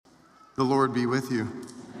The Lord be with you.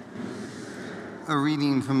 A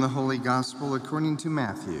reading from the Holy Gospel according to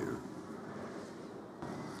Matthew.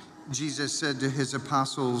 Jesus said to his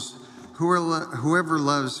apostles, "Whoever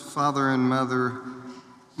loves father and mother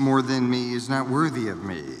more than me is not worthy of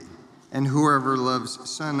me, and whoever loves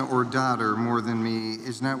son or daughter more than me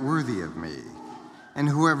is not worthy of me. And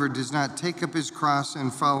whoever does not take up his cross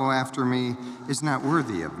and follow after me is not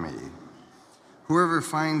worthy of me. Whoever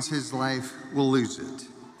finds his life will lose it,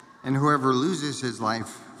 and whoever loses his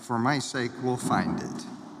life for my sake will find it.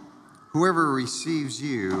 Whoever receives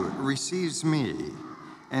you receives me,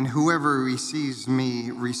 and whoever receives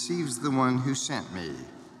me receives the one who sent me.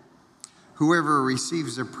 Whoever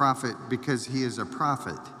receives a prophet because he is a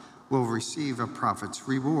prophet will receive a prophet's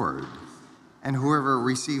reward. And whoever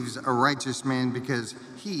receives a righteous man because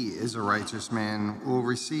he is a righteous man will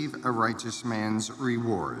receive a righteous man's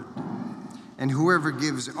reward. And whoever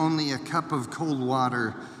gives only a cup of cold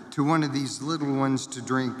water to one of these little ones to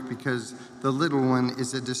drink because the little one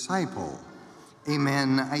is a disciple,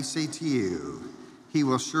 amen, I say to you, he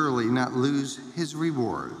will surely not lose his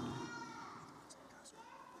reward."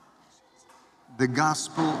 The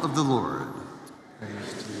Gospel of the Lord.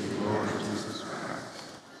 Praise to you, Lord Jesus Christ.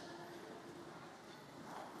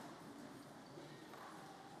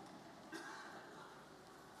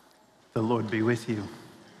 The Lord be with you.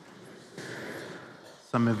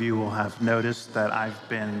 Some of you will have noticed that I've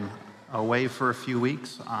been away for a few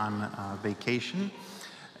weeks on vacation,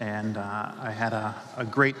 and I had a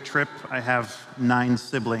great trip. I have 9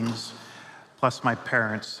 siblings, plus my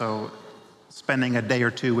parents, so spending a day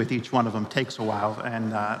or two with each one of them takes a while,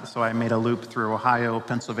 and so I made a loop through Ohio,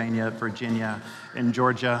 Pennsylvania, Virginia, and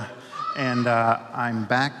Georgia, and I'm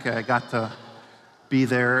back. I got to be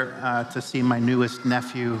there to see my newest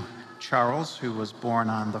nephew, Charles, who was born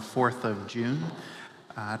on the 4th of June.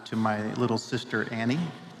 To my little sister,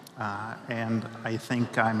 Annie. And I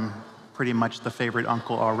think I'm pretty much the favorite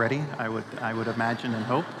uncle already, I would imagine and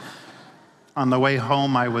hope. On the way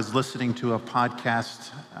home, I was listening to a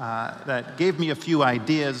podcast that gave me a few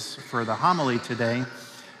ideas for the homily today.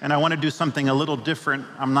 And I want to do something a little different.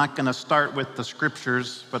 I'm not going to start with the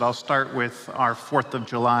scriptures, but I'll start with our 4th of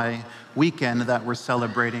July weekend that we're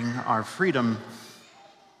celebrating our freedom.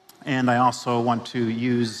 And I also want to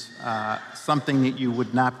use something that you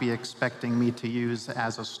would not be expecting me to use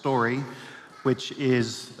as a story, which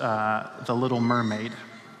is The Little Mermaid.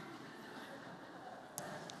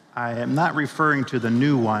 I am not referring to the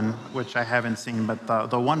new one, which I haven't seen, but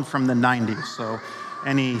the one from the 90s. So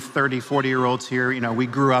any 30, 40-year-olds here, we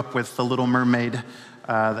grew up with The Little Mermaid,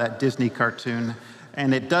 that Disney cartoon.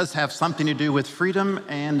 And it does have something to do with freedom,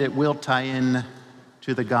 and it will tie in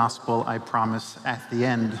to the gospel, I promise, at the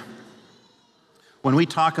end. When we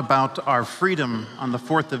talk about our freedom on the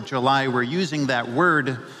 4th of July, we're using that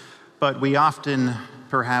word, but we often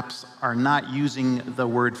perhaps are not using the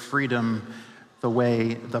word freedom the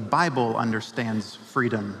way the Bible understands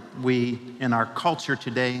freedom. We, in our culture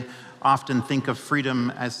today, often think of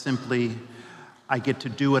freedom as simply, I get to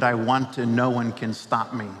do what I want and no one can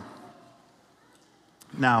stop me.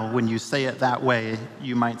 Now, when you say it that way,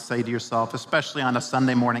 you might say to yourself, especially on a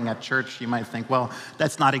Sunday morning at church, you might think, well,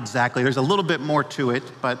 that's not exactly, there's a little bit more to it,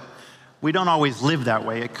 but we don't always live that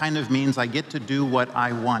way. It kind of means I get to do what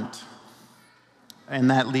I want.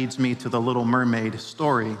 And that leads me to the Little Mermaid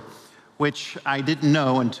story, which I didn't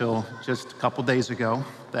know until just a couple days ago,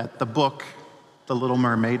 that the book, The Little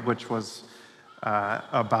Mermaid, which was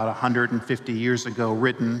about 150 years ago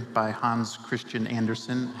written by Hans Christian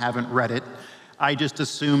Andersen, haven't read it. I just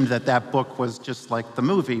assumed that book was just like the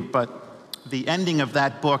movie, but the ending of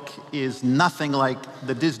that book is nothing like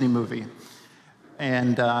the Disney movie.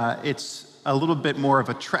 And it's a little bit more of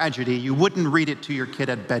a tragedy. You wouldn't read it to your kid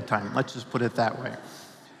at bedtime, let's just put it that way.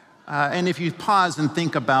 And if you pause and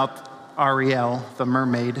think about Ariel, the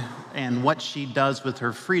mermaid, and what she does with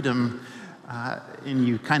her freedom, and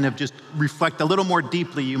you kind of just reflect a little more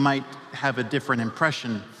deeply, you might have a different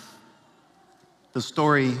impression. The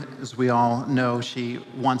story, as we all know, she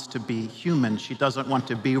wants to be human. She doesn't want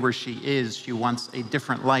to be where she is. She wants a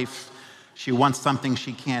different life. She wants something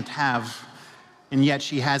she can't have. And yet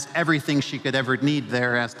she has everything she could ever need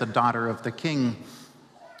there as the daughter of the king.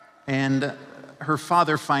 And her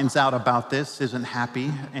father finds out about this, isn't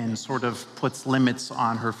happy, and sort of puts limits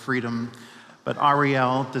on her freedom. But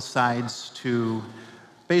Ariel decides to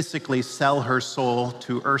basically sell her soul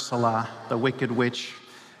to Ursula, the wicked witch,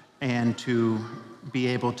 and to be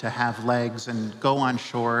able to have legs and go on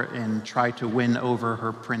shore and try to win over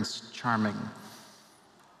her Prince Charming.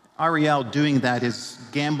 Ariel doing that is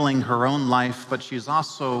gambling her own life, but she's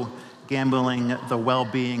also gambling the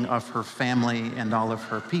well-being of her family and all of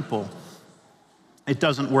her people. It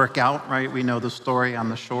doesn't work out, right? We know the story on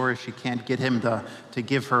the shore. She can't get him to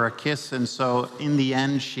give her a kiss. And so in the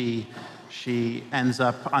end, she ends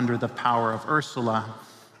up under the power of Ursula.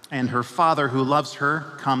 And her father, who loves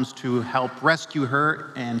her, comes to help rescue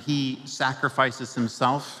her, and he sacrifices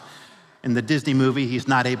himself. In the Disney movie, he's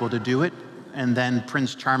not able to do it. And then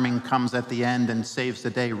Prince Charming comes at the end and saves the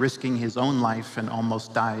day, risking his own life, and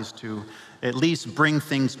almost dies to at least bring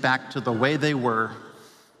things back to the way they were.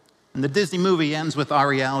 And the Disney movie ends with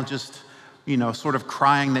Ariel just, sort of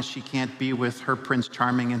crying that she can't be with her Prince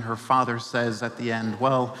Charming, and her father says at the end,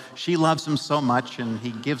 well, she loves him so much, and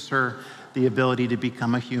he gives her the ability to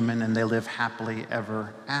become a human, and they live happily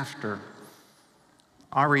ever after.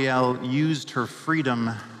 Ariel used her freedom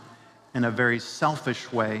in a very selfish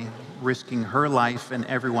way, risking her life and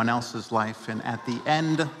everyone else's life, and at the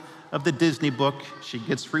end of the Disney book, she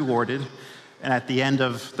gets rewarded, and at the end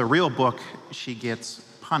of the real book, she gets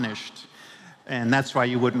punished. And that's why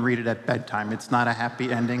you wouldn't read it at bedtime. It's not a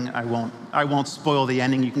happy ending. I won't spoil the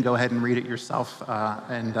ending. You can go ahead and read it yourself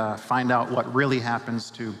and find out what really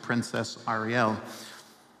happens to Princess Ariel.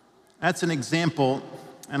 That's an example,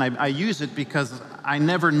 and I use it because I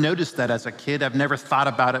never noticed that as a kid. I've never thought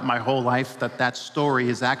about it my whole life, that story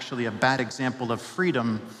is actually a bad example of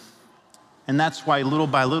freedom. And that's why little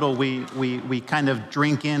by little we kind of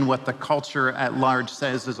drink in what the culture at large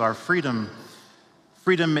says is our freedom.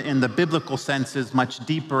 Freedom in the biblical sense is much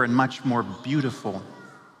deeper and much more beautiful.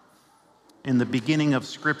 In the beginning of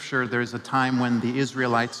Scripture, there's a time when the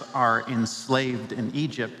Israelites are enslaved in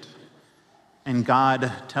Egypt, and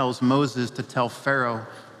God tells Moses to tell Pharaoh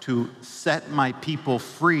to set my people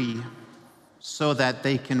free so that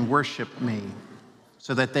they can worship me,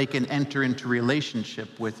 so that they can enter into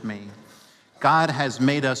relationship with me. God has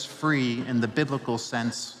made us free in the biblical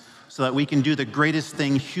sense so that we can do the greatest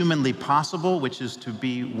thing humanly possible, which is to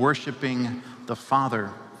be worshiping the Father,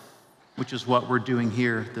 which is what we're doing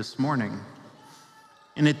here this morning.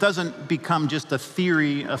 And it doesn't become just a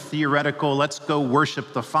theory, a theoretical, let's go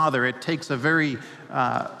worship the Father. It takes a very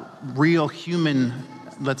real human,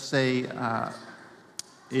 let's say,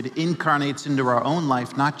 it incarnates into our own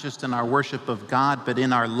life, not just in our worship of God, but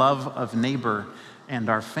in our love of neighbor and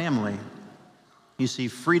our family. You see,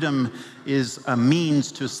 freedom is a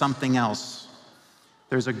means to something else.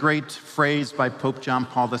 There's a great phrase by Pope John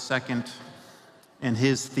Paul II in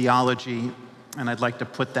his theology, and I'd like to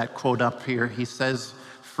put that quote up here. He says,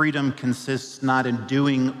 freedom consists not in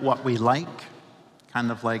doing what we like,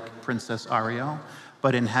 kind of like Princess Ariel,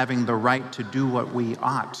 but in having the right to do what we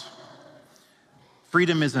ought.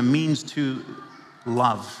 Freedom is a means to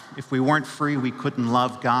love. If we weren't free, we couldn't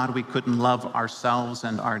love God, we couldn't love ourselves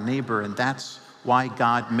and our neighbor, and that's why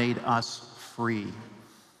God made us free.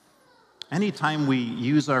 Anytime we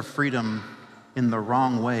use our freedom in the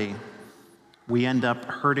wrong way, we end up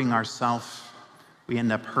hurting ourselves, we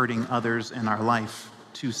end up hurting others in our life.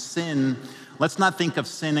 To sin, let's not think of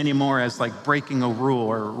sin anymore as like breaking a rule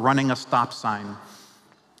or running a stop sign.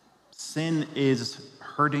 Sin is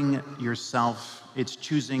hurting yourself. It's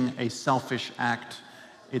choosing a selfish act.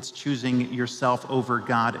 It's choosing yourself over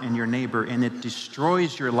God and your neighbor, and it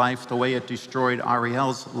destroys your life the way it destroyed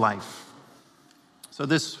Ariel's life. So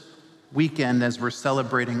this weekend, as we're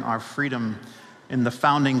celebrating our freedom, in the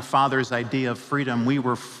founding fathers' idea of freedom, we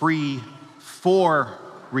were free for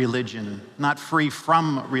religion, not free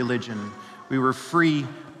from religion. We were free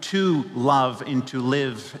to love and to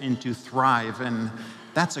live and to thrive, and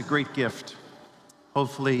that's a great gift.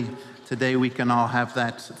 Hopefully today we can all have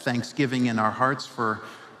that thanksgiving in our hearts for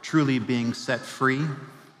truly being set free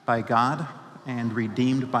by God and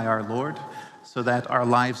redeemed by our Lord, so that our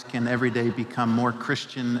lives can every day become more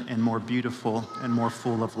Christian and more beautiful and more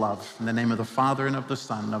full of love. In the name of the Father and of the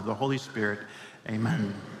Son and of the Holy Spirit,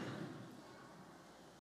 amen.